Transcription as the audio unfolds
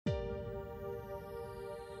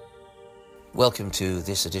Welcome to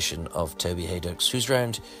this edition of Toby Hadoke's Who's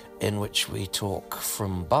Round, in which we talk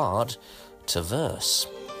from bard to verse.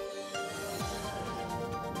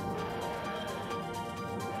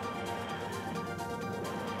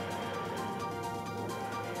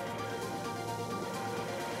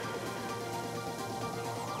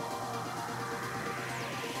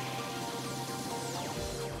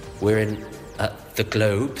 We're in the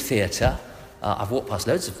Globe Theatre. I've walked past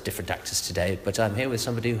loads of different actors today, but I'm here with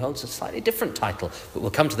somebody who holds a slightly different title. But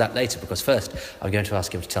we'll come to that later, because first I'm going to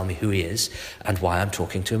ask him to tell me who he is and why I'm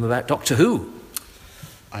talking to him about Doctor Who.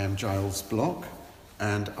 I am Giles Block,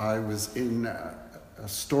 and I was in a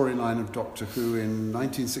storyline of Doctor Who in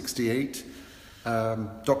 1968,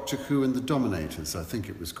 Doctor Who and the Dominators, I think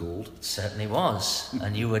it was called. It certainly was,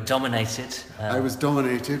 and you were dominated. I was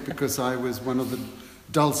dominated because I was one of the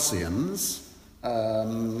Dulcians.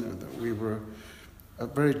 We were a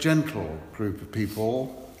very gentle group of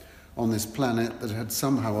people on this planet that had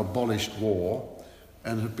somehow abolished war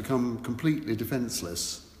and had become completely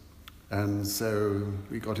defenseless. And so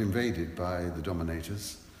we got invaded by the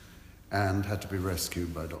Dominators and had to be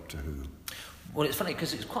rescued by Doctor Who. Well, it's funny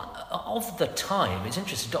because it's quite of the time. It's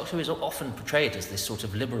interesting. Doctor Who is often portrayed as this sort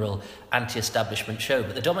of liberal, anti-establishment show,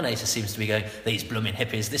 but the Dominator seems to be going, these blooming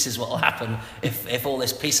hippies. This is what will happen if all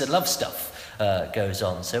this peace and love stuff goes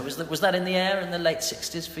on. So was that in the air in the late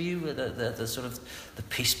 60s for you, the sort of the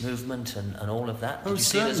peace movement and all of that? Did you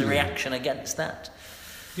see it as a reaction against that?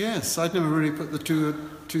 Yes, I'd never really put the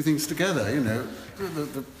two things together. You know,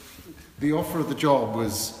 the offer of the job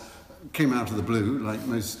came out of the blue, like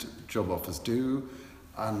most job offers do,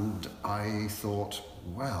 and I thought,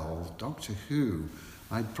 well, Doctor Who.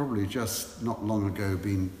 I'd probably just not long ago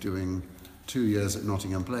been doing 2 years at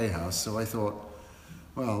Nottingham Playhouse, so I thought,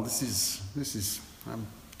 well, this is.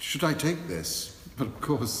 Should I take this? But of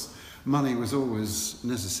course, money was always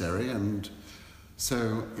necessary, and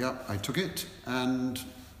so I took it, and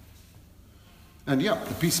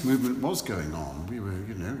the peace movement was going on. We were,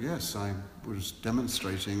 I was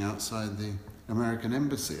demonstrating outside the American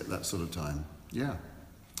embassy at that sort of time. Yeah,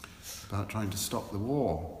 about trying to stop the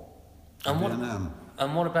war. And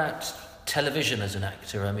what about television as an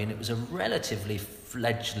actor? I mean, it was a relatively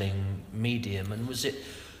fledgling medium, and was it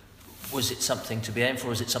something to be aimed for,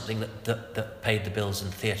 or was it something that paid the bills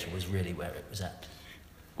and theatre was really where it was at?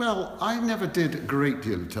 Well, I never did a great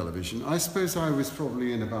deal of television. I suppose I was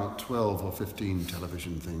probably in about 12 or 15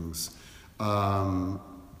 television things in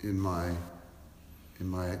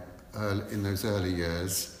those early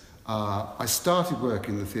years. I started work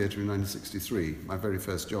in the theatre in 1963. My very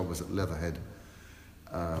first job was at Leatherhead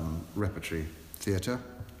Repertory Theatre.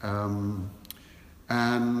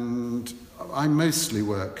 And I mostly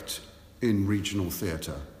worked in regional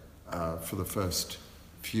theatre for the first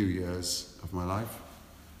few years of my life.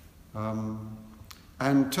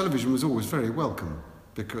 And television was always very welcome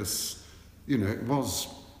because, it was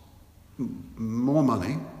more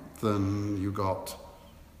money than you got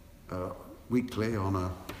weekly in a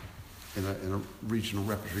regional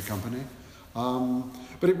repertory company.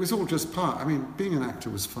 But it was all just part. I mean, being an actor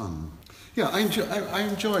was fun. Yeah, I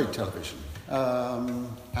enjoyed television,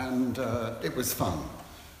 and it was fun.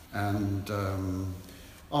 And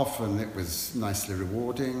often it was nicely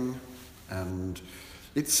rewarding, and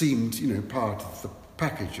it seemed, part of the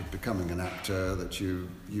package of becoming an actor that you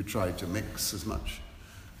tried to mix as much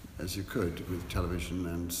as you could with television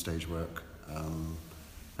and stage work.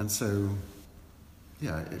 And so,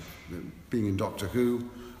 being in Doctor Who,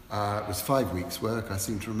 it was 5 weeks' work, I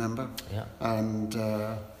seem to remember. Yeah. And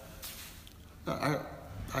I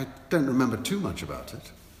don't remember too much about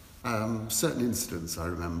it. Certain incidents I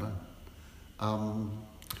remember.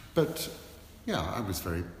 But I was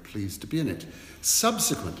very pleased to be in it.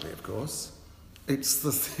 Subsequently, of course, it's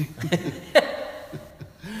the thing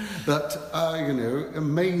that,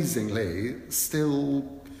 amazingly still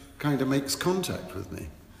kind of makes contact with me.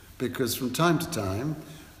 Because from time to time,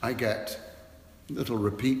 I get little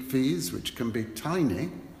repeat fees, which can be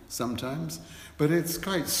tiny sometimes, but it's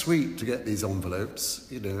quite sweet to get these envelopes,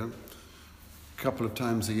 a couple of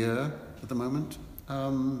times a year at the moment.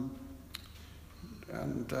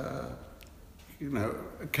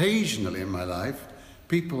 Occasionally in my life,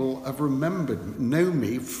 people have know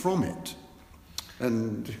me from it.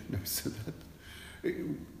 And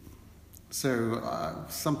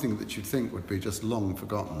something that you'd think would be just long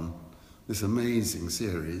forgotten, this amazing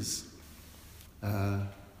series,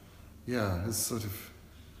 it sort of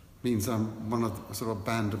means I'm one of a sort of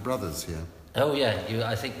band of brothers here. Oh yeah,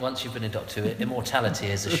 I think once you've been a Doctor Who, immortality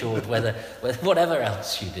is assured, whether whatever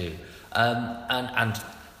else you do. And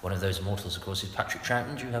one of those immortals, of course, is Patrick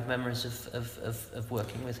Troughton. Do you have memories of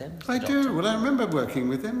working with him? I do. Well, I remember working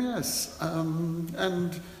with him, yes.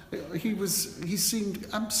 And he seemed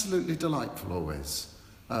absolutely delightful always.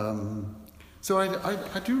 So I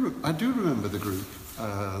do remember the group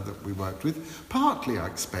that we worked with. Partly, I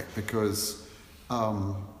expect, because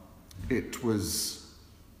it was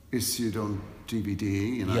issued on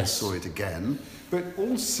DVD, and Yes. I saw it again. But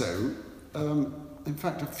also, in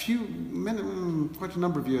fact, quite a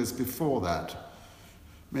number of years before that,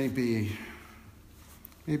 maybe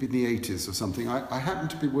in the 80s or something, I happened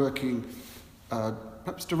to be working,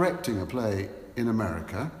 perhaps directing a play in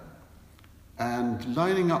America, and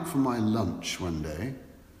lining up for my lunch one day,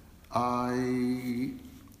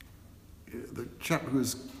 the chap who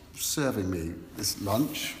was serving me this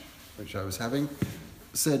lunch, which I was having,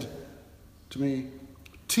 said to me,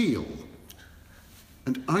 "Teal."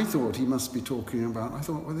 And I thought he must be talking about,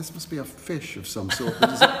 well, this must be a fish of some sort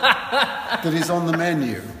that is on the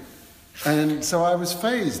menu. And so I was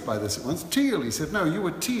fazed by this at once. "Teal," he said. "No, you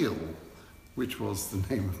were Teal," which was the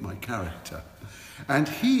name of my character. And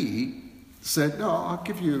he said, "No, I'll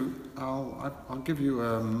give you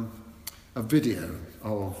a video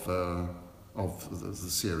of the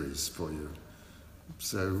series for you."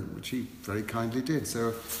 So, which he very kindly did.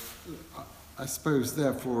 So I suppose,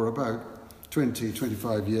 therefore, about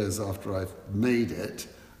 25 years after I've made it,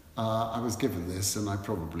 I was given this, and I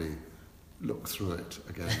probably looked through it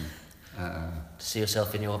again. To see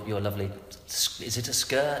yourself in your lovely, is it a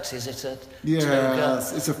skirt? Is it a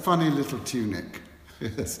Yes, it's a funny little tunic.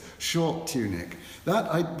 Yes, short tunic.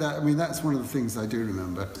 That's one of the things I do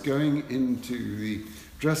remember. Going into the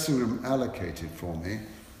dressing room allocated for me,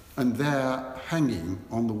 and there, hanging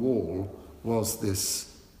on the wall, was this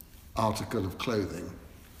article of clothing,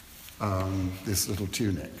 this little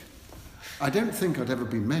tunic. I don't think I'd ever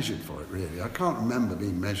been measured for it, really. I can't remember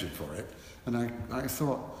being measured for it. And I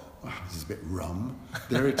thought, oh, this is a bit rum.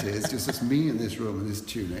 There it is, just me in this room in this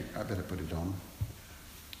tunic. I better put it on.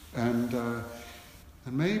 And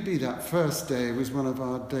maybe that first day was one of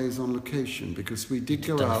our days on location, because we did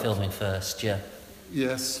go out. Filming first, yeah.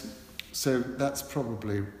 Yes, so that's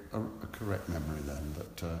probably a correct memory then,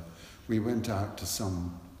 that we went out to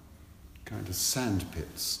some kind of sand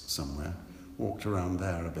pits somewhere, walked around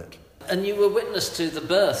there a bit. And you were witness to the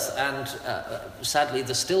birth and, sadly,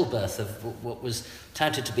 the stillbirth of what was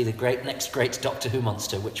touted to be the next great Doctor Who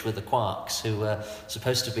monster, which were the Quarks, who were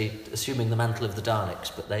supposed to be assuming the mantle of the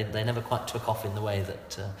Daleks, but they never quite took off in the way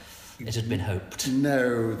that it had been hoped.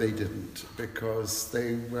 No, they didn't, because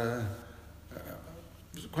they were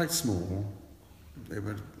quite small. They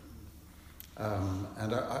were,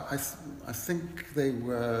 and I think they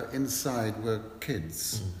were inside were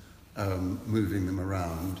kids, moving them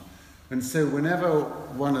around. And so whenever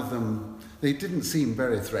one of them, they didn't seem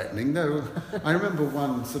very threatening, though I remember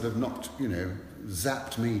one sort of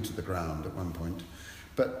zapped me to the ground at one point.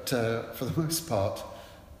 But for the most part,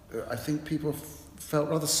 I think people felt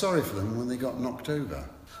rather sorry for them when they got knocked over.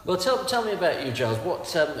 Well, tell me about you, Giles.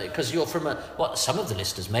 Because you're from what some of the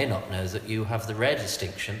listeners may not know, that you have the rare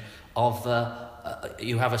distinction of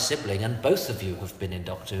you have a sibling, and both of you have been in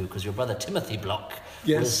Doctor Who, because your brother Timothy Block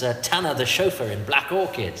was Tanner the chauffeur in Black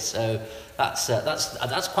Orchid. So that's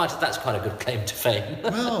quite a good claim to fame.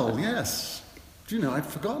 Well, yes. Do you know, I'd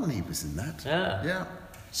forgotten he was in that. Yeah.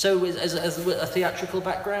 So, as a theatrical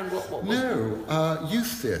background, what was? No,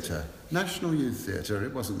 youth theatre, National Youth Theatre.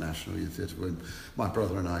 It wasn't National Youth Theatre when my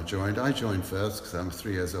brother and I joined. I joined first because I'm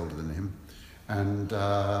 3 years older than him, and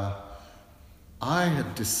I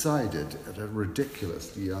had decided at a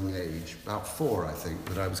ridiculously young age, about 4, I think,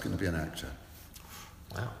 that I was going to be an actor.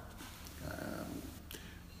 Wow.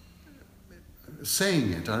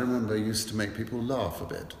 Saying it, I remember, used to make people laugh a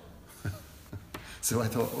bit. So I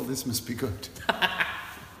thought, oh, this must be good.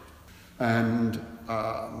 And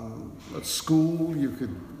at school,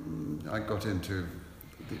 I got into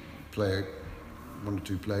play 1 or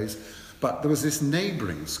 2 plays, but there was this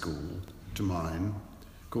neighbouring school to mine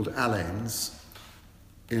called Allane's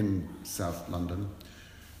in South London,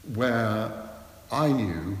 where I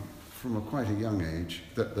knew from quite a young age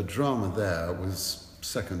that the drama there was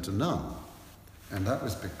second to none. And that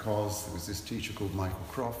was because there was this teacher called Michael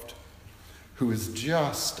Croft, who was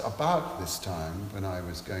just about this time, when I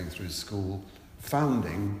was going through school,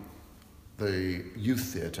 founding the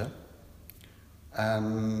youth theatre.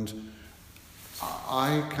 And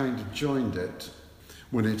I kind of joined it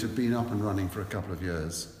when it had been up and running for a couple of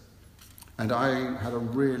years. And I had a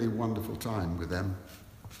really wonderful time with them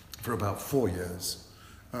for about 4 years,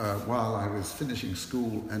 while I was finishing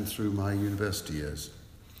school and through my university years.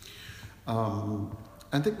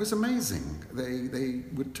 And it was amazing. They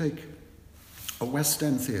would take a West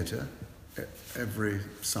End theatre every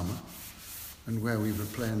summer, and where we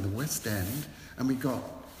would play in the West End, and we got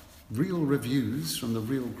real reviews from the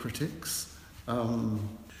real critics.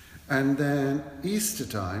 And then Easter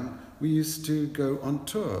time, we used to go on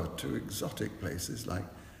tour to exotic places, like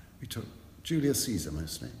we took Julius Caesar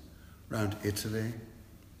mostly, around Italy,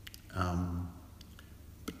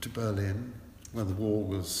 to Berlin, where the wall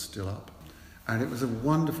was still up. And it was a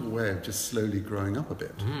wonderful way of just slowly growing up a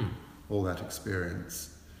bit, all that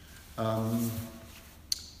experience.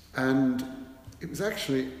 And it was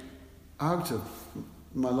actually out of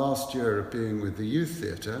my last year of being with the youth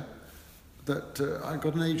theatre that I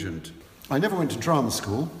got an agent. I never went to drama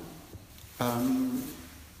school, and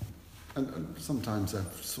sometimes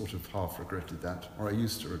I've sort of half regretted that, or I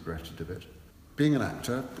used to regret it a bit. Being an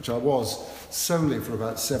actor, which I was solely for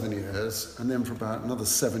about 7 years, and then for about another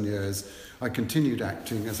 7 years, I continued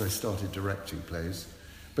acting as I started directing plays.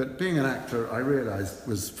 But being an actor, I realised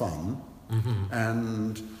was fun,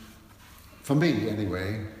 and for me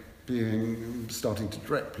anyway, starting to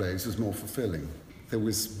direct plays was more fulfilling. There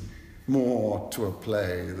was more to a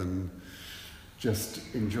play than just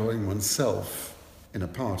enjoying oneself in a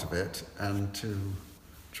part of it, and to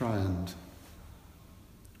try and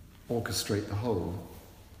orchestrate the whole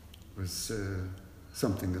was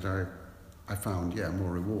something that I found,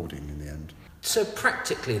 more rewarding in the end. So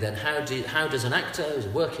practically then, how does an actor, who's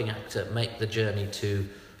a working actor, make the journey to,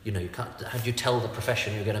 how do you tell the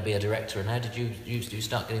profession you're going to be a director, and how did you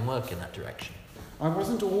start getting work in that direction? I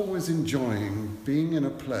wasn't always enjoying being in a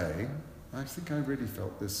play. I think I really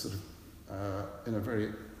felt this sort of, in a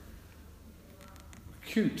very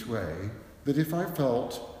acute way, that if I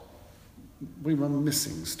felt we were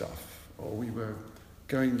missing stuff, or we were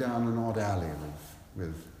going down an odd alley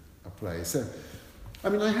with a play. So, I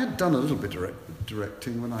mean, I had done a little bit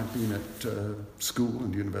directing when I'd been at school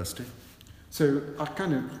and university. So I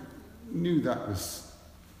kind of knew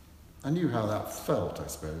I knew how that felt, I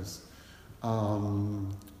suppose.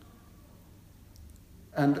 And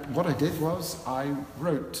what I did was I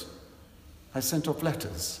sent off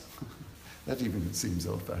letters. That even seems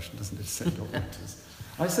old-fashioned, doesn't it? Send off letters.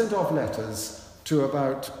 I sent off letters to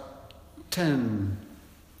about 10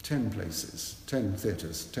 places, 10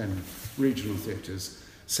 theatres, 10 regional theatres,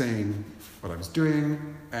 saying what I was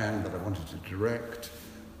doing and that I wanted to direct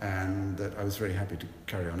and that I was very happy to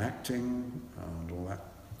carry on acting and all that.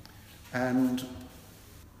 And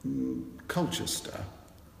Colchester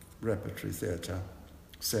Repertory Theatre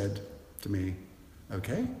said to me,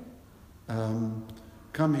 okay,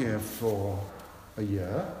 come here for a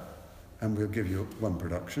year and we'll give you one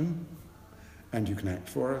production and you can act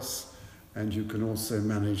for us and you can also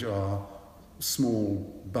manage our small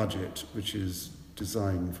budget, which is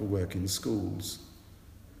designed for work in schools,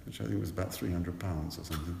 which I think was about £300 or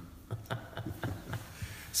something.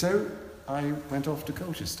 So I went off to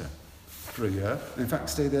Colchester for a year. In fact,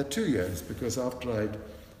 stayed there 2 years, because after I'd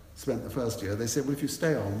spent the first year, they said, well, if you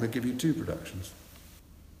stay on, we'll give you 2 productions.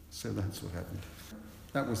 So that's what happened.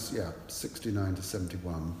 That was, 69 to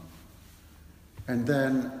 71. And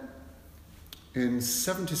then in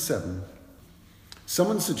 77,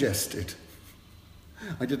 someone suggested,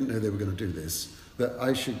 I didn't know they were going to do this, that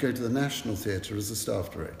I should go to the National Theatre as a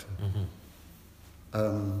staff director.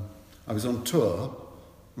 I was on tour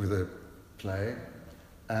with a play,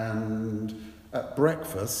 and at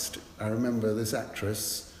breakfast, I remember this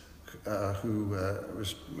actress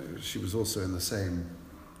she was also in the same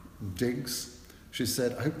digs. She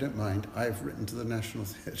said, I hope you don't mind, I've written to the National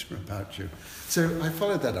Theatre about you. So I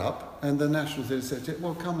followed that up, and the National Theatre said,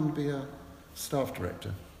 well, come and be a staff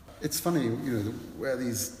director. It's funny, where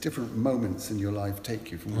these different moments in your life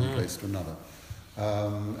take you from one place to another.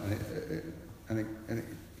 And it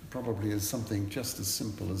probably is something just as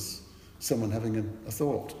simple as someone having a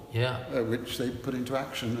thought, which they put into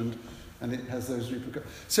action, and it has those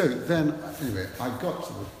repercussions. So then, anyway, I got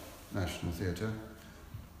to the National Theatre,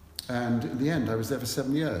 and in the end, I was there for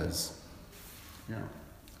 7 years.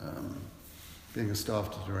 Being a staff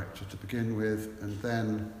director to begin with, and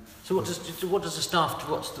then. So what does a staff?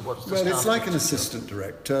 What's the well, staff it's like an assistant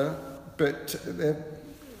director, but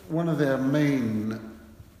one of their main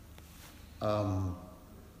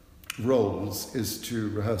roles is to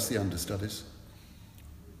rehearse the understudies.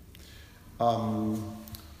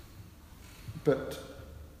 But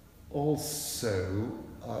also,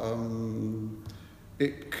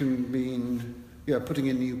 it can mean putting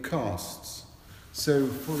in new casts. So,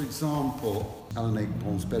 for example, Alan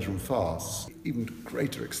Ayckbourn's Bedroom Farce, even to a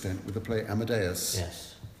greater extent with the play Amadeus.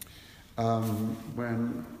 Yes.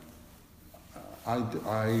 When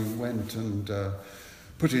I went and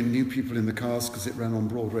put in new people in the cast because it ran on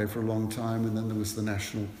Broadway for a long time, and then there was the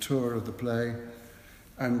national tour of the play.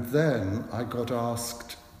 And then I got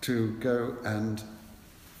asked to go and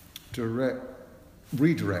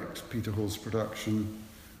redirect Peter Hall's production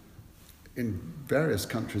in various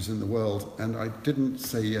countries in the world, and I didn't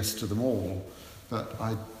say yes to them all, but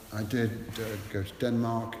I did go to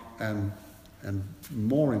Denmark and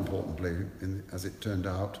more importantly, as it turned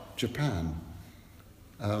out, Japan,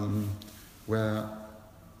 where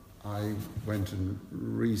I went and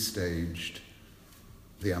restaged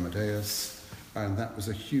the Amadeus, and that was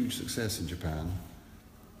a huge success in Japan.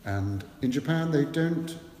 And in Japan, they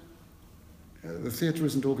don't, the theatre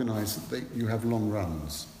isn't organised that you have long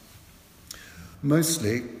runs.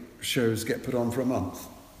 Mostly, shows get put on for a month.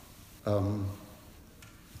 And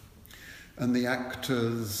the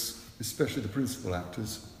actors, especially the principal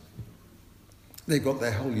actors, they've got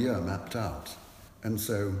their whole year mapped out. And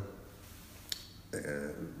so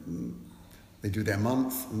they do their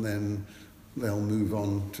month, and then they'll move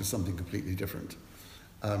on to something completely different.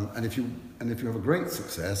 And if you have a great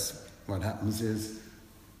success, what happens is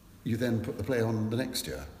you then put the play on the next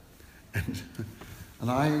year.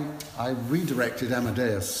 And I redirected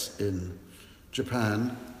Amadeus in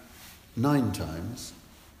Japan 9 times.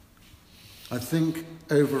 I think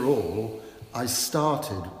overall I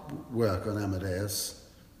started work on Amadeus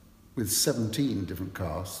with 17 different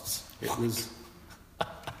casts. It was,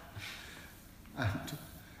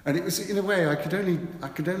 and it was, in a way, I could only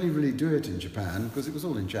really do it in Japan because it was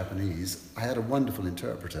all in Japanese. I had a wonderful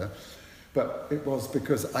interpreter, but it was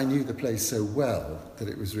because I knew the play so well that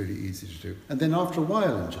it was really easy to do. And then after a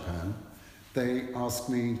while in Japan, they asked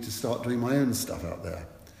me to start doing my own stuff out there.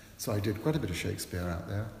 So I did quite a bit of Shakespeare out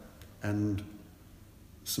there, and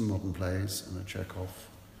some modern plays and a Chekhov.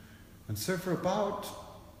 And so for about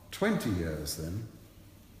 20 years then,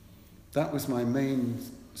 that was my main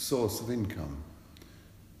source of income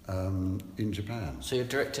in Japan. So you're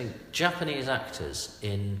directing Japanese actors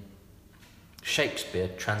in Shakespeare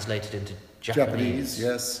translated into Japanese?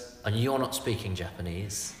 Yes. And you're not speaking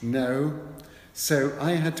Japanese? No. So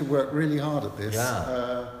I had to work really hard at this.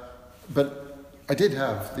 Yeah. But I did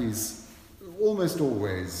have these, almost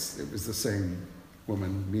always, it was the same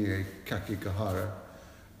woman, Mie Kakigahara,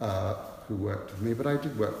 who worked with me, but I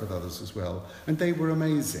did work with others as well. And they were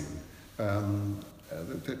amazing.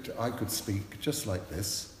 That I could speak just like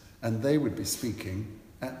this, and they would be speaking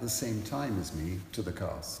at the same time as me to the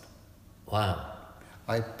cast. Wow.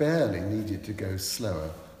 I barely needed to go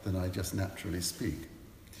slower than I just naturally speak.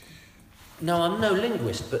 No, I'm no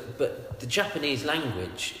linguist, but the Japanese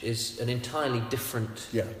language is an entirely different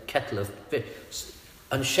kettle of fish.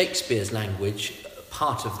 And Shakespeare's language,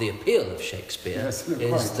 part of the appeal of Shakespeare, is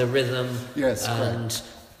the rhythm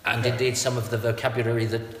and indeed some of the vocabulary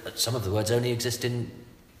that some of the words only exist in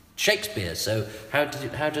Shakespeare. So how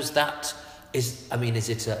does that is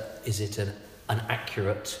it an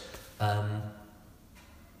accurate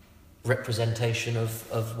representation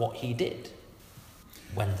of what he did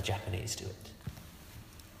when the Japanese do it?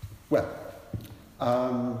 Well,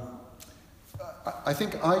 I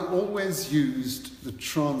think I always used the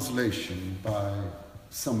translation by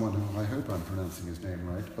someone who, I hope I'm pronouncing his name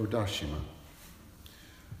right, Odashima.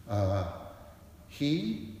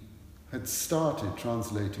 He had started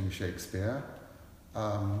translating Shakespeare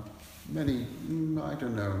maybe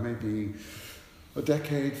a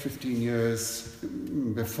decade, 15 years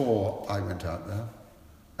before I went out there.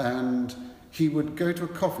 And he would go to a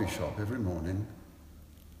coffee shop every morning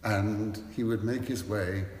and he would make his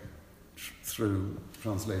way through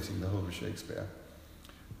translating the whole of Shakespeare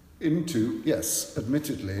into, yes,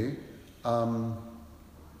 admittedly, a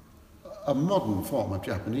modern form of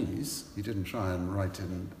Japanese. He didn't try and write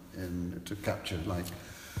in to capture like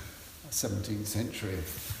 17th century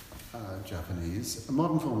Japanese, a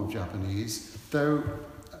modern form of Japanese, though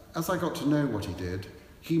as I got to know what he did,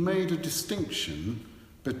 he made a distinction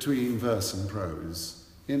between verse and prose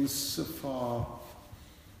insofar,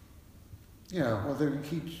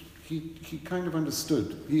 he kind of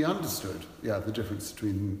understood the difference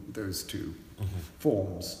between those two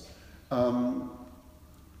forms.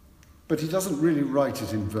 But he doesn't really write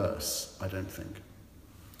it in verse, I don't think.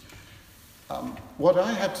 What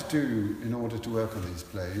I had to do in order to work on these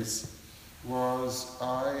plays was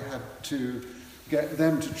I had to get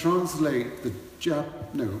them to translate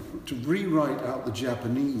to rewrite out the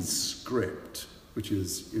Japanese script, which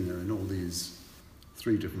is, in all these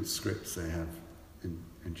 3 different scripts they have in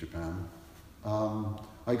Japan.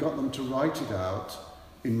 I got them to write it out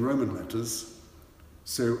in Roman letters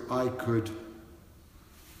so I could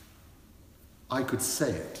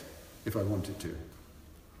say it if I wanted to.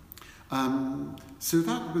 So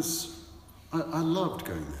that was, I loved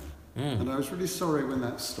going there. And I was really sorry when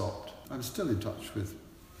that stopped. I'm still in touch with,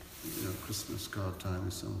 Christmas card time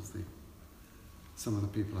with some of the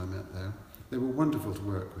people I met there. They were wonderful to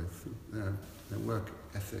work with. Their work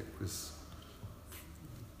ethic was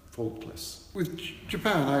faultless. With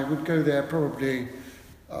Japan, I would go there probably,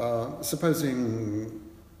 supposing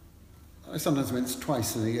I sometimes went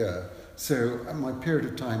twice in a year. So my period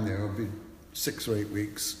of time there would be 6 or 8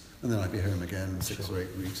 weeks, and then I'd be home again 6 or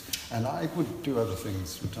 8 weeks. And I would do other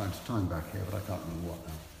things from time to time back here, but I can't remember what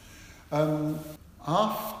now.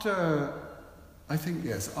 After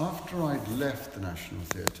I'd left the National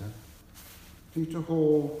Theatre, Peter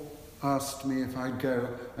Hall asked me if I'd go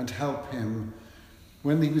and help him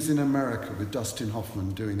when he was in America with Dustin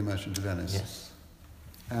Hoffman doing The Merchant of Venice. Yes.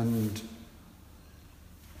 And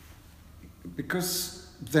because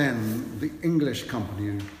then the English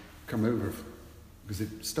company had come over, because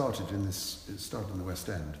it started in the West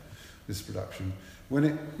End, this production. When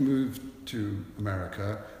it moved to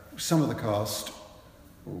America, some of the cast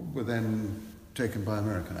were then taken by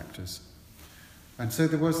American actors. And so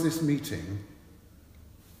there was this meeting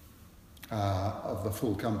of the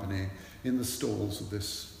full company in the stalls of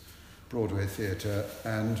this Broadway theatre,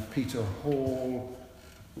 and Peter Hall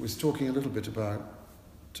was talking a little bit about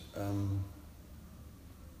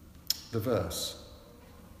the verse.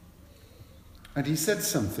 And he said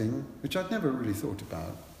something which I'd never really thought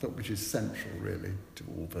about, but which is central really to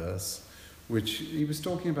all verse, which he was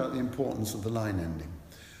talking about the importance of the line ending.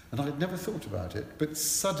 And I'd never thought about it, but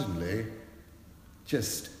suddenly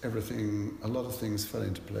just a lot of things fell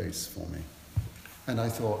into place for me. And I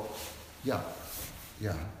thought,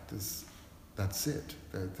 that's it.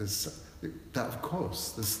 That's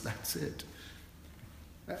it.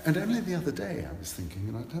 And only the other day I was thinking,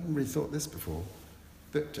 and I hadn't really thought this before,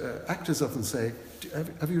 that actors often say,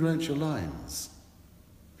 have you learnt your lines?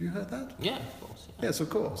 Have you heard that? Yeah, of course. Yeah. Yes, of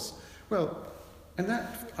course. Well, and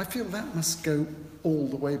that, I feel that must go all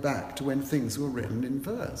the way back to when things were written in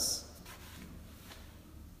verse.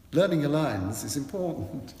 Learning your lines is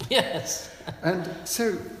important. Yes. And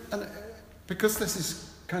so, because this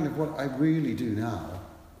is kind of what I really do now,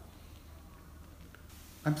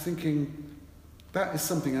 I'm thinking that is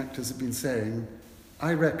something actors have been saying.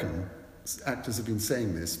 I reckon actors have been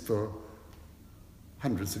saying this for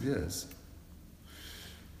hundreds of years.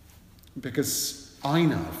 Because I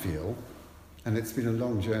now feel, and it's been a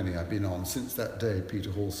long journey I've been on since that day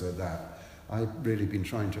Peter Hall said that, I've really been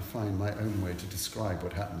trying to find my own way to describe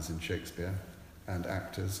what happens in Shakespeare and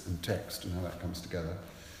actors and text and how that comes together.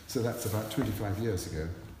 So that's about 25 years ago.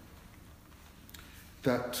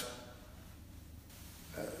 That,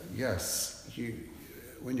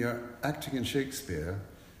 when you're acting in Shakespeare,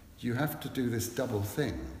 you have to do this double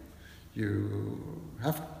thing. You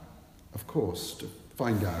have, of course, to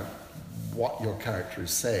find out what your character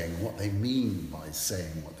is saying, what they mean by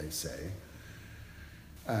saying what they say,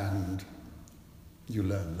 and you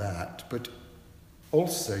learn that, but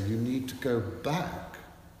also you need to go back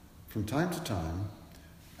from time to time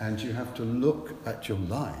and you have to look at your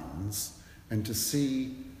lines and to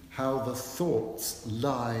see how the thoughts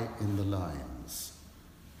lie in the lines.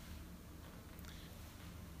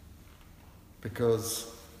 Because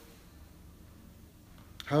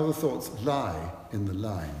how the thoughts lie in the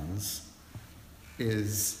lines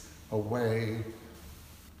is a way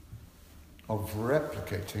of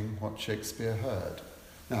replicating what Shakespeare heard.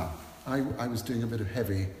 Now, I was doing a bit of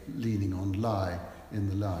heavy leaning on lie in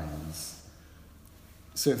the lines.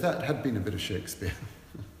 So if that had been a bit of Shakespeare,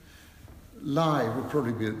 lie would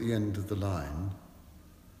probably be at the end of the line,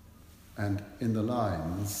 and in the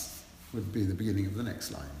lines would be the beginning of the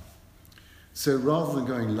next line. So rather than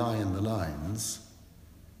going lie in the lines,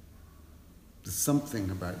 there's something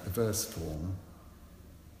about the verse form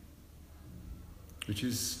which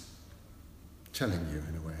is telling you,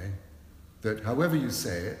 in a way, that however you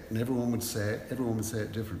say it, and everyone would say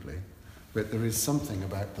it differently, but there is something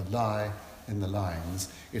about the lie in the lines.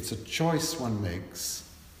 It's a choice one makes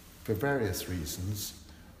for various reasons,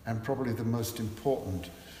 and probably the most important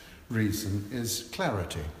reason is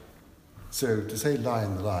clarity. So to say lie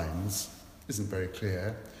in the lines isn't very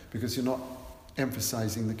clear, because you're not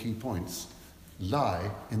emphasizing the key points. Lie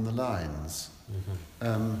in the lines.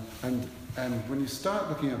 Mm-hmm. And when you start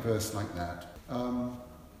looking at a verse like that,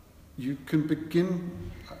 you can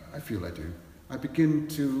begin, I begin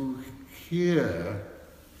to hear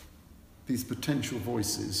these potential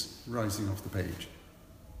voices rising off the page.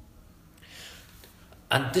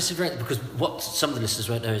 And this is great, because what some of the listeners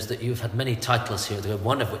won't know is that you've had many titles here,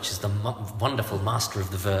 one of which is the wonderful Master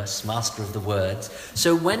of the Verse, Master of the Words.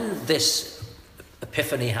 So when this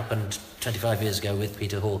epiphany happened 25 years ago with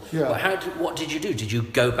Peter Hall. Yeah. Well, what did you do? Did you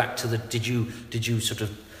go back to did you sort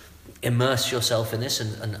of immerse yourself in this,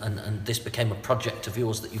 and this became a project of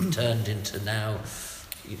yours that you've turned into now,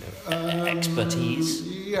 expertise?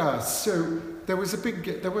 Yeah, so there was a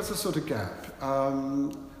sort of gap.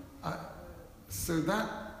 So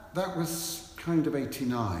that was kind of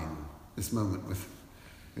 89, this moment with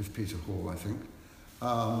Peter Hall, I think.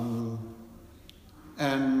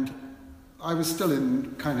 And I was still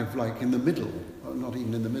in the middle, not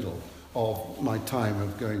even in the middle, of my time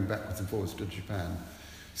of going backwards and forwards to Japan.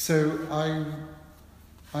 So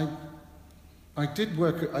I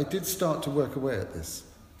did start to work away at this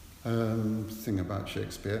thing about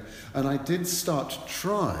Shakespeare, and I did start to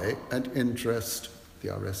try and interest the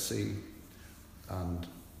RSC, and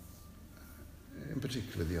in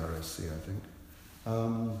particular the RSC, I think,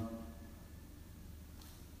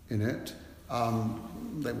 in it.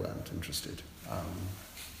 They weren't interested.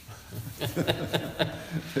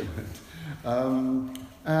 They weren't.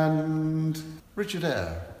 And Richard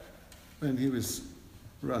Eyre, when he was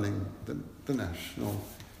running the National,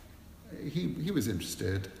 he was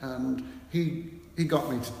interested, and he got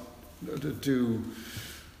me to do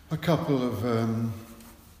a couple of.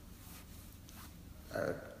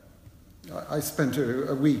 I spent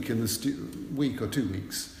a week week or 2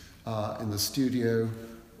 weeks in the studio,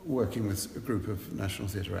 working with a group of National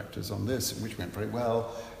Theatre actors on this, which went very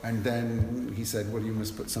well. And then he said, well, you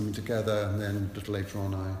must put something together. And then a little later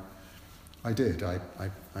on, I did. I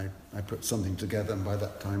put something together, and by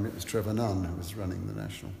that time it was Trevor Nunn who was running the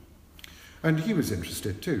National. And he was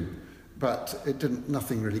interested too, but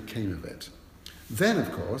nothing really came of it. Then,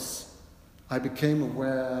 of course, I became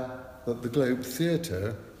aware that the Globe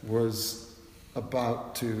Theatre was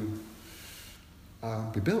about to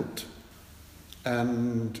be built.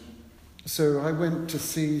 And so I went to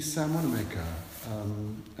see Sam Wanamaker,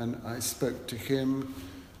 and I spoke to him,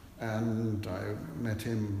 and I met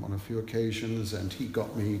him on a few occasions, and he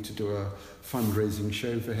got me to do a fundraising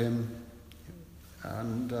show for him.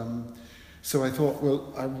 And so I thought,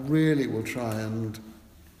 well, I really will try and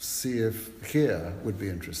see if Here would be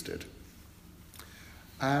interested.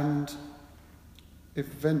 And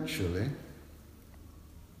eventually,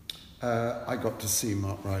 I got to see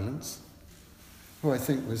Mark Rylance, who I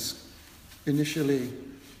think was initially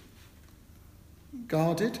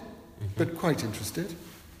guarded, but quite interested.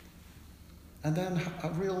 And then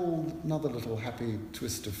another little happy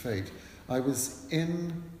twist of fate. I was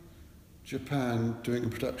in Japan doing a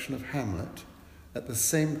production of Hamlet at the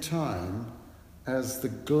same time as the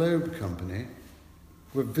Globe Company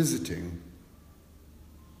were visiting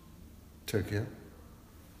Tokyo.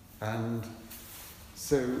 And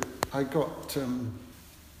so I got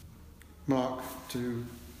Mark to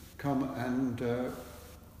come, and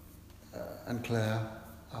Claire,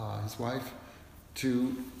 his wife,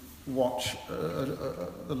 to watch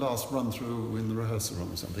the last run through in the rehearsal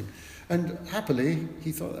room or something. And happily,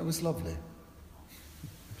 he thought that was lovely.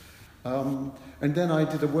 And then I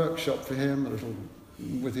did a workshop for him,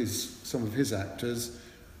 with some of his actors,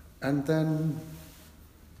 and then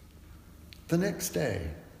the next day,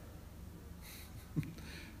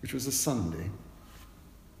 which was a Sunday,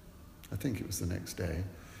 I think it was the next day,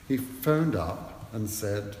 he phoned up and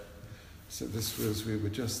said, we were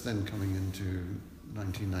just then coming into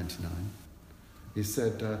 1999. He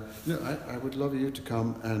said, I would love you to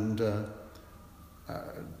come and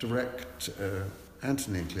direct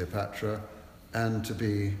Antony and Cleopatra, and to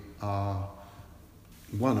be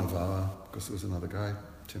one of our, because there was another guy,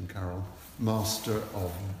 Tim Carroll, master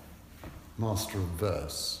of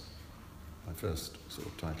verse, my first sort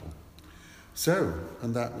of title. So,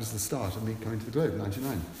 and that was the start of me coming to the Globe,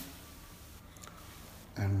 99.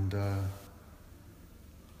 And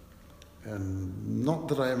not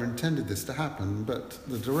that I ever intended this to happen, but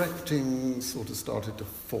the directing sort of started to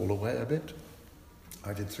fall away a bit.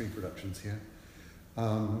 I did 3 productions here.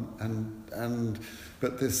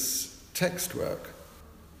 But this text work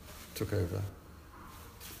took over.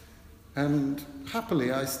 And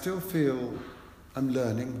happily, I still feel I'm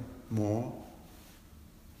learning more,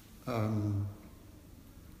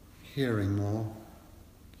 hearing more,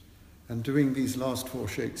 and doing these last 4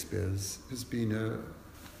 Shakespeares has been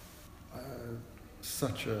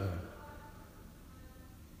such a,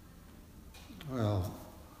 well,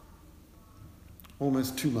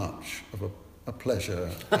 almost too much of a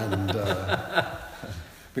pleasure, and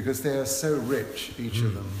because they are so rich, each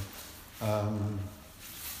of them.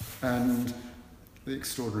 And the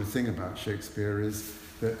extraordinary thing about Shakespeare is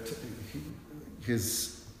that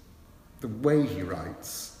the way he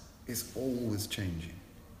writes is always changing.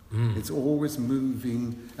 It's always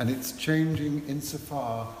moving, and it's changing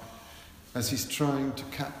insofar as he's trying to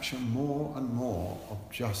capture more and more of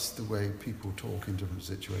just the way people talk in different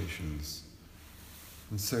situations.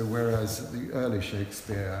 And so whereas at the early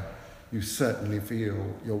Shakespeare, you certainly feel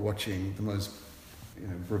you're watching the most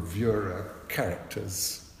bravura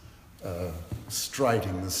characters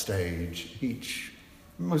striding the stage.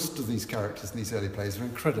 Most of these characters in these early plays are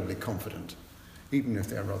incredibly confident. Even if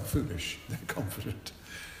they're rather foolish, they're confident.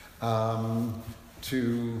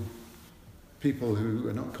 To people who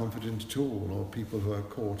are not confident at all, or people who are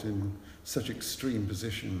caught in such extreme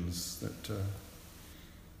positions that...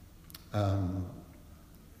 and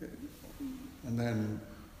then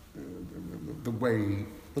the way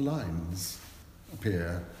the lines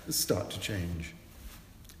appear start to change.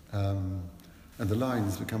 And the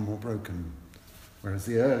lines become more broken. Whereas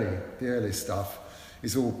the early stuff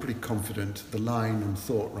is all pretty confident. The line and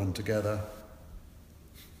thought run together.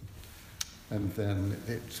 And then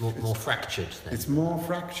it's more fractured then. It's more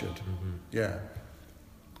fractured, yeah.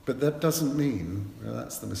 But that doesn't mean,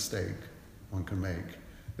 that's the mistake one can make,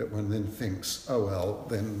 that one then thinks, oh well,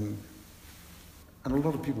 then... And a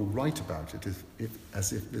lot of people write about it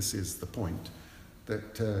as if this is the point,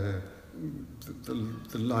 that the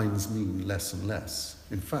lines mean less and less.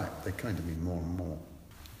 In fact, they kind of mean more and more.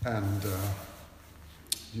 And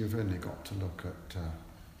you've only got to look at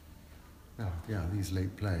these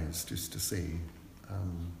late plays just to see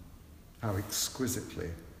how exquisitely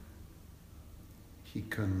he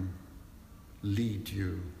can lead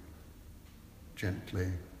you gently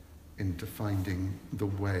into finding the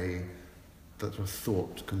way that a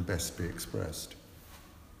thought can best be expressed.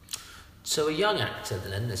 So a young actor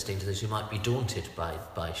then, listening to this, who might be daunted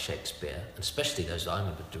by Shakespeare, and especially those, I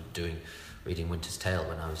remember reading Winter's Tale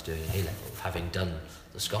when I was doing A-level, having done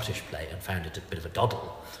the Scottish play and found it a bit of a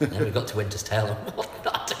doddle. And then we got to Winter's Tale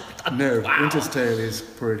and wow. Winter's Tale is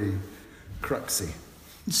pretty cruxy.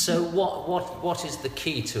 So what is the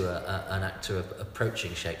key to an actor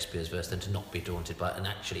approaching Shakespeare's verse then, to not be daunted by it and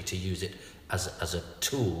actually to use it as a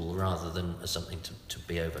tool rather than as something to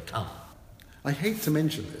be overcome? I hate to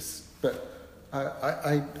mention this, but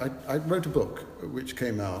I wrote a book which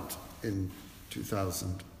came out in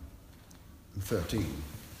 2013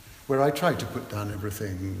 where I tried to put down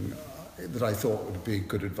everything that I thought would be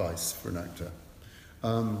good advice for an actor.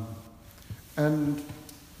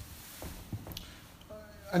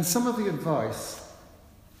 And some of the advice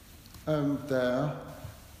there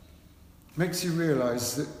makes you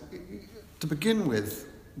realise that, to begin with,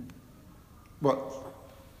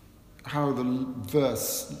 how the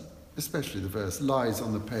verse, especially the verse, lies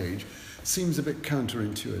on the page, seems a bit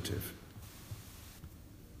counterintuitive.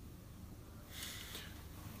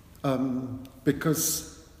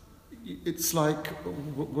 Because it's like,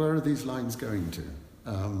 where are these lines going to?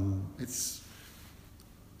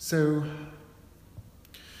 So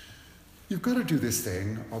you've got to do this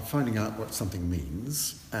thing of finding out what something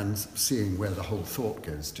means and seeing where the whole thought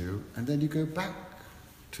goes to, and then you go back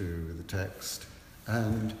to the text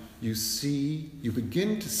and you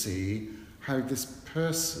begin to see how this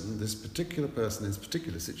particular person, this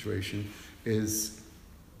particular situation, is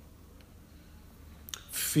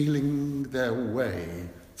feeling their way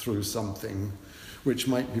through something which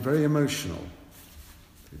might be very emotional.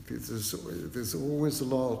 There's always a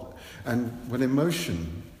lot, and when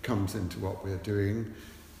emotion comes into what we're doing,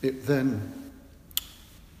 it then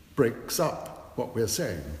breaks up what we're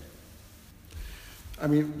saying. I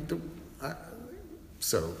mean,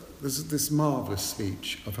 so there's this marvellous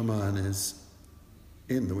speech of Hermione's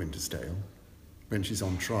in The Winter's Tale when she's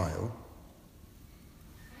on trial.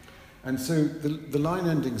 And so the line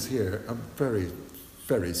endings here are very,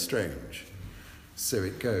 very strange. So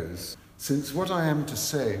it goes, "Since what I am to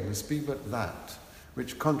say must be but that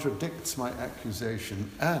which contradicts my accusation,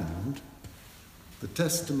 and the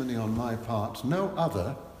testimony on my part no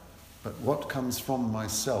other but what comes from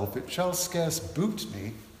myself, it shall scarce boot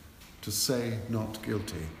me to say not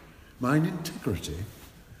guilty. Mine integrity,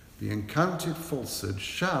 the encountered falsehood,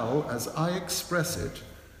 shall, as I express it,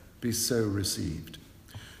 be so received."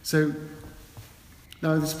 So,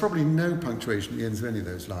 now there's probably no punctuation at the ends of any of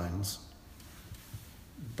those lines,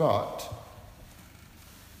 but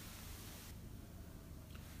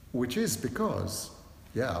which is because,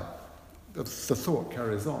 the thought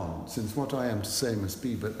carries on. Since what I am to say must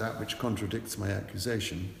be but that which contradicts my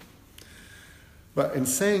accusation. But in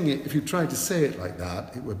saying it, if you tried to say it like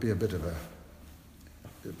that, it would be a bit of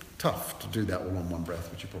tough to do that all on one breath,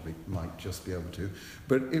 which you probably might just be able to.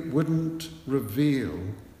 But it wouldn't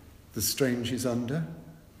reveal the strain she's under,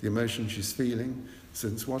 the emotion she's feeling,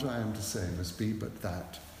 since what I am to say must be but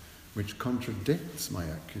that which contradicts my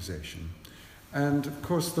accusation. And of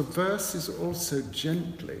course the verse is also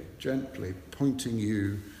gently pointing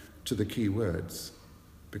you to the key words,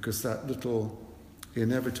 because that little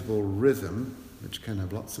inevitable rhythm, which can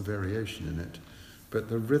have lots of variation in it, but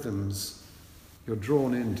the rhythms, you're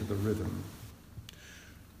drawn into the rhythm.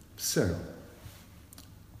 So,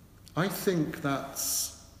 I think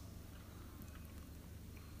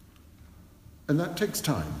and that takes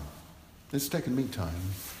time. It's taken me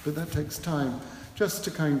time, but that takes time just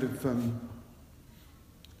to kind of,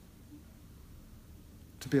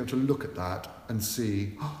 to be able to look at that and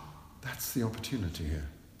see, oh, that's the opportunity here.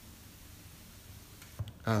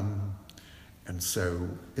 And so,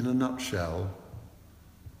 in a nutshell,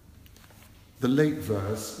 the late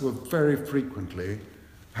verse will very frequently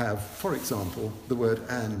have, for example, the word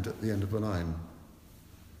 "and" at the end of a line,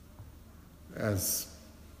 as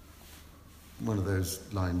one of those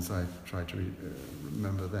lines I try to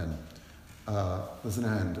remember then. There's an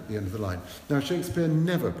 "and" at the end of the line. Now, Shakespeare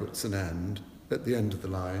never puts an "and" at the end of the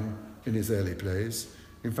line in his early plays.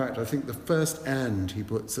 In fact, I think the first "and" he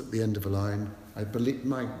puts at the end of a line, I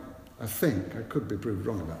think, I could be proved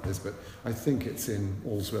wrong about this, but I think it's in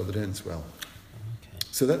All's Well That Ends Well. Okay.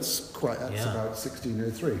 So that's about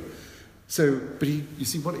 1603. So, but you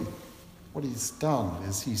see what he's done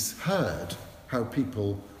is he's heard how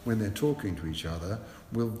people, when they're talking to each other,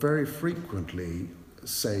 will very frequently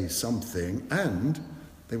say something and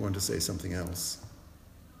they want to say something else.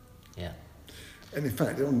 Yeah. And in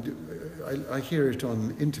fact, I hear it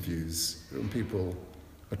on interviews when people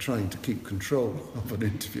are trying to keep control of an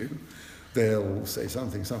interview. They'll say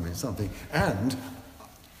something, and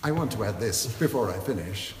I want to add this before I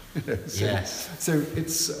finish. Yes. So he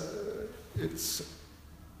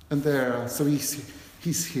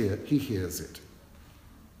hears it.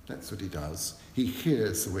 That's what he does. He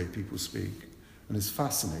hears the way people speak and is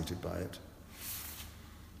fascinated by it.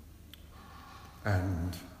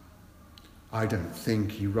 And I don't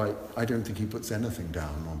think he puts anything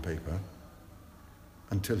down on paper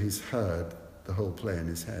until he's heard the whole play in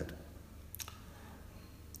his head.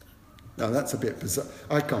 Now that's a bit bizarre.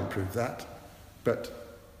 I can't prove that, but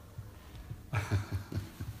I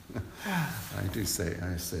say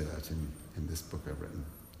that in this book I've written.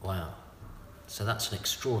 Wow. So that's an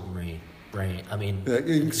extraordinary brain. I mean,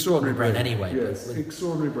 extraordinary brain anyway. Yes,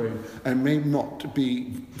 extraordinary brain, and may not be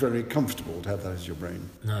very comfortable to have that as your brain.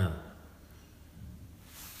 No.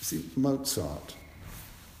 See, Mozart,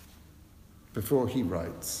 before he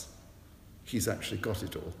writes, he's actually got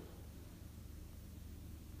it all.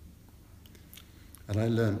 And I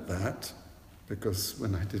learnt that because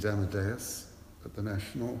when I did Amadeus at the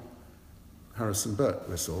National, Harrison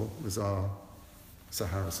Birtwistle was Sir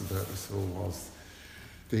Harrison Birtwistle was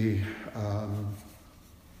the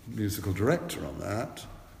musical director on that,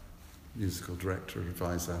 musical director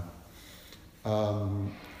advisor.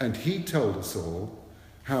 And he told us all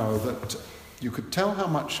how that you could tell how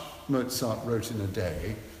much Mozart wrote in a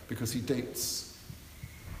day because he dates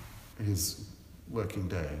his working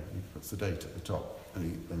day. He puts the date at the top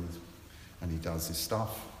and he does his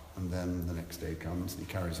stuff, and then the next day comes and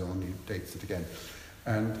he carries on, he dates it again.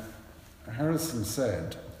 And Harrison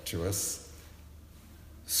said to us,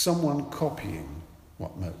 someone copying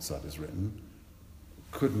what Mozart has written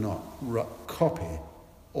could not copy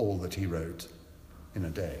all that he wrote in a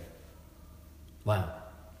day. Wow.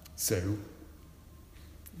 So,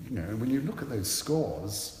 when you look at those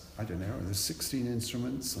scores, I don't know, there's 16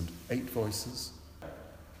 instruments and 8 voices.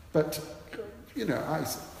 But, I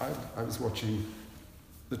was watching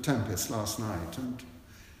The Tempest last night, and,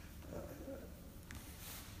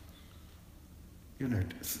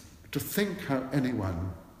 to think how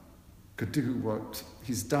anyone could do what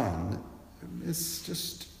he's done is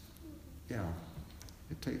just, it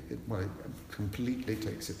completely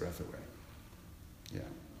takes your breath away. Yeah.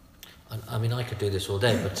 I mean, I could do this all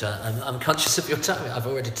day, but I'm conscious of your time. I've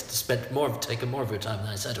already taken more of your time than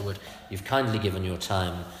I said I would. You've kindly given your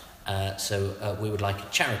time, so we would like a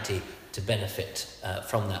charity to benefit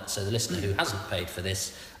from that. So the listener who hasn't paid for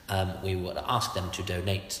this, we would ask them to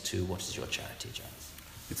donate to what is your charity, Giles?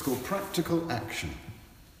 It's called Practical Action.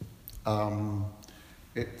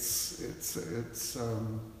 It's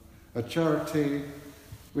a charity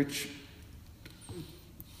which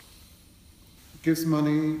gives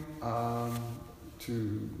money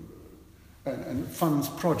to and funds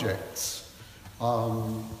projects,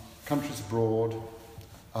 countries abroad,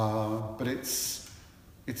 but it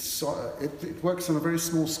works on a very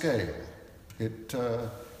small scale.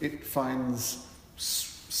 It finds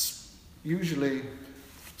usually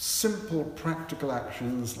simple practical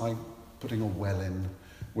actions like putting a well in,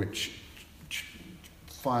 which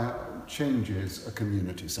changes a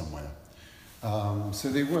community somewhere. So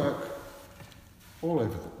they work all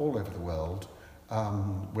over the world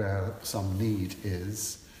where some need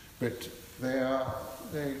is, but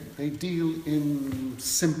they deal in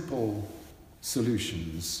simple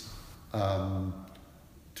solutions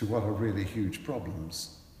to what are really huge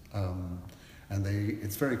problems, and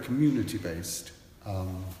it's very community based.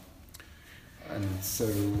 And so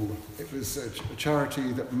it was a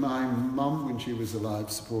charity that my mum, when she was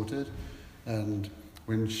alive, supported, and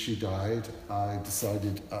when she died, I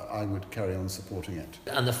decided I would carry on supporting it.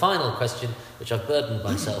 And the final question, which I've burdened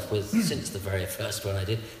myself with since the very first one I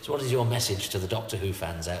did, is what is your message to the Doctor Who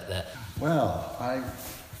fans out there? Well, I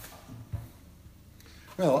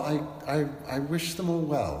wish them all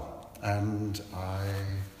well, and I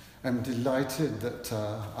am delighted that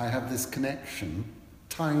I have this connection,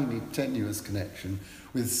 tiny, tenuous connection,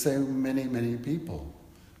 with so many people.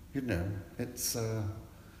 You know, it's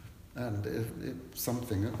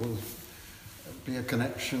something that will be a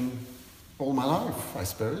connection all my life, I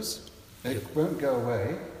suppose. It won't go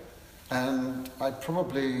away, and I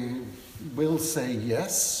probably will say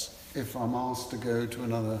yes if I'm asked to go to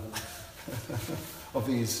another of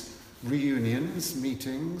these reunions,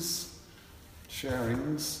 meetings,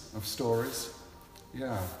 sharings of stories.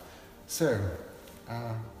 Yeah. So,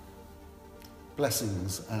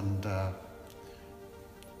 blessings and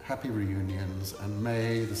happy reunions, and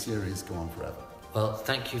may the series go on forever. Well,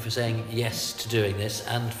 thank you for saying yes to doing this,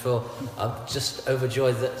 and for I'm just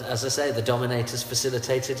overjoyed that, as I say, the Dominators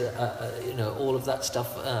facilitated, all of that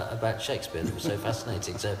stuff about Shakespeare that was so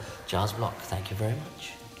fascinating. So, Giles Block, thank you very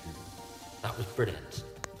much. That was brilliant.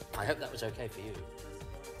 I hope that was okay for you.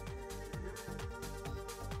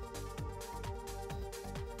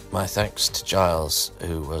 My thanks to Giles,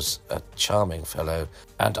 who was a charming fellow.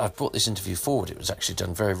 And I've brought this interview forward. It was actually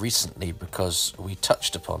done very recently because we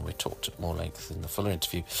talked at more length in the fuller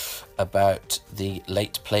interview, about the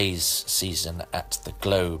late plays season at the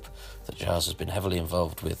Globe that Giles has been heavily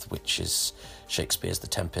involved with, which is Shakespeare's The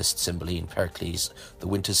Tempest, Cymbeline, Pericles, The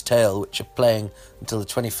Winter's Tale, which are playing until the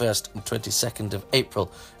 21st and 22nd of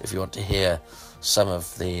April. If you want to hear some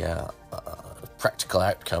of the practical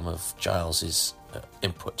outcome of Giles's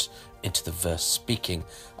input into the verse speaking,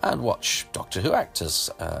 and watch Doctor Who actors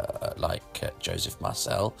like Joseph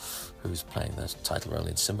Marcel, who's playing the title role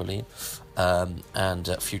in Cymbeline, and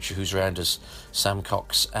future Who's Rounders Sam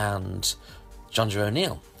Cox and John Joe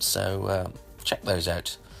O'Neill. So check those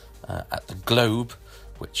out at the Globe,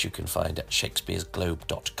 which you can find at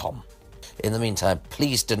shakespearesglobe.com. In the meantime,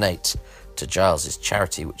 please donate to Giles's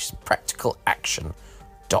charity, which is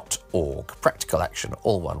practicalaction.org. Practical Action,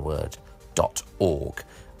 all one word, .org.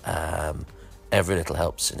 Every little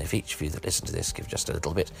helps, and if each of you that listen to this give just a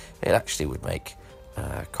little bit, it actually would make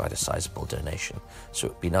quite a sizable donation. So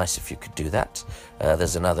it would be nice if you could do that.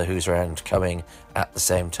 There's another Who's Round coming at the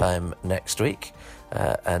same time next week,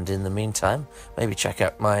 and in the meantime, maybe check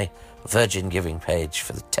out my Virgin Giving page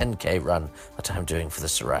for the 10k run that I'm doing for the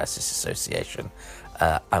Psoriasis Association.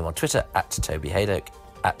 I'm on Twitter at Toby Hadoke,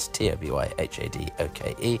 at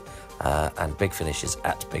TOBYHADOKE, and Big Finish is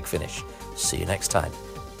at Big Finish. See you next time.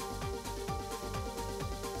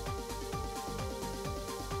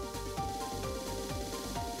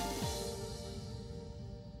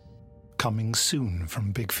 Coming soon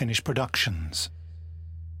from Big Finish Productions.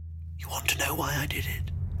 You want to know why I did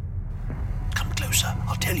it? Come closer,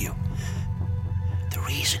 I'll tell you. The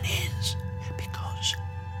reason is because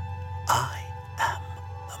I am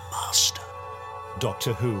the Master.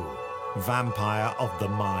 Doctor Who, Vampire of the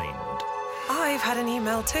Mind. I've had an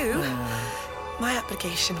email too. My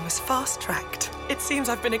application was fast-tracked. It seems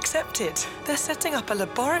I've been accepted. They're setting up a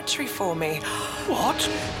laboratory for me. What?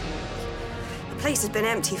 The place has been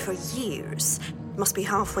empty for years. Must be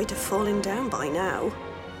halfway to falling down by now.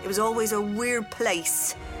 It was always a weird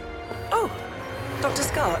place. Oh, Dr.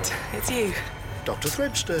 Scott, it's you. Dr.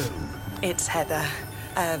 Threadstone. It's Heather.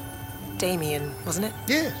 Damien, wasn't it?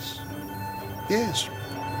 Yes. Yes.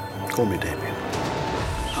 Call me Damien.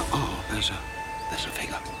 There's a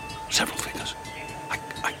figure. Several figures. I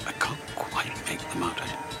can't quite make them out,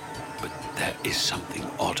 but there is something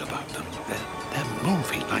odd about them. They're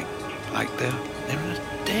moving like they're in a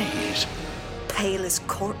daze. Pale as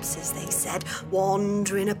corpses, they said,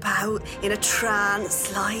 wandering about in a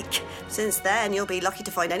trance like. Since then, you'll be lucky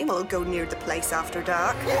to find anyone who'll go near the place after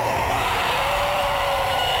dark.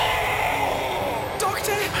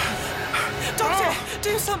 Doctor,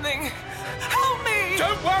 do something. Help me!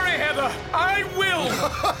 Don't worry, Heather. I will.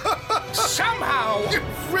 Somehow. You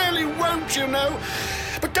really won't, you know.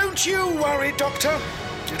 But don't you worry, Doctor.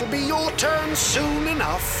 It'll be your turn soon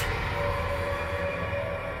enough.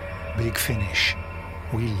 big finish.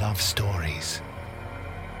 We love stories.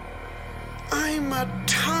 I'm a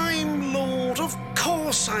Time Lord. Of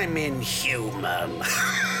course I'm inhuman.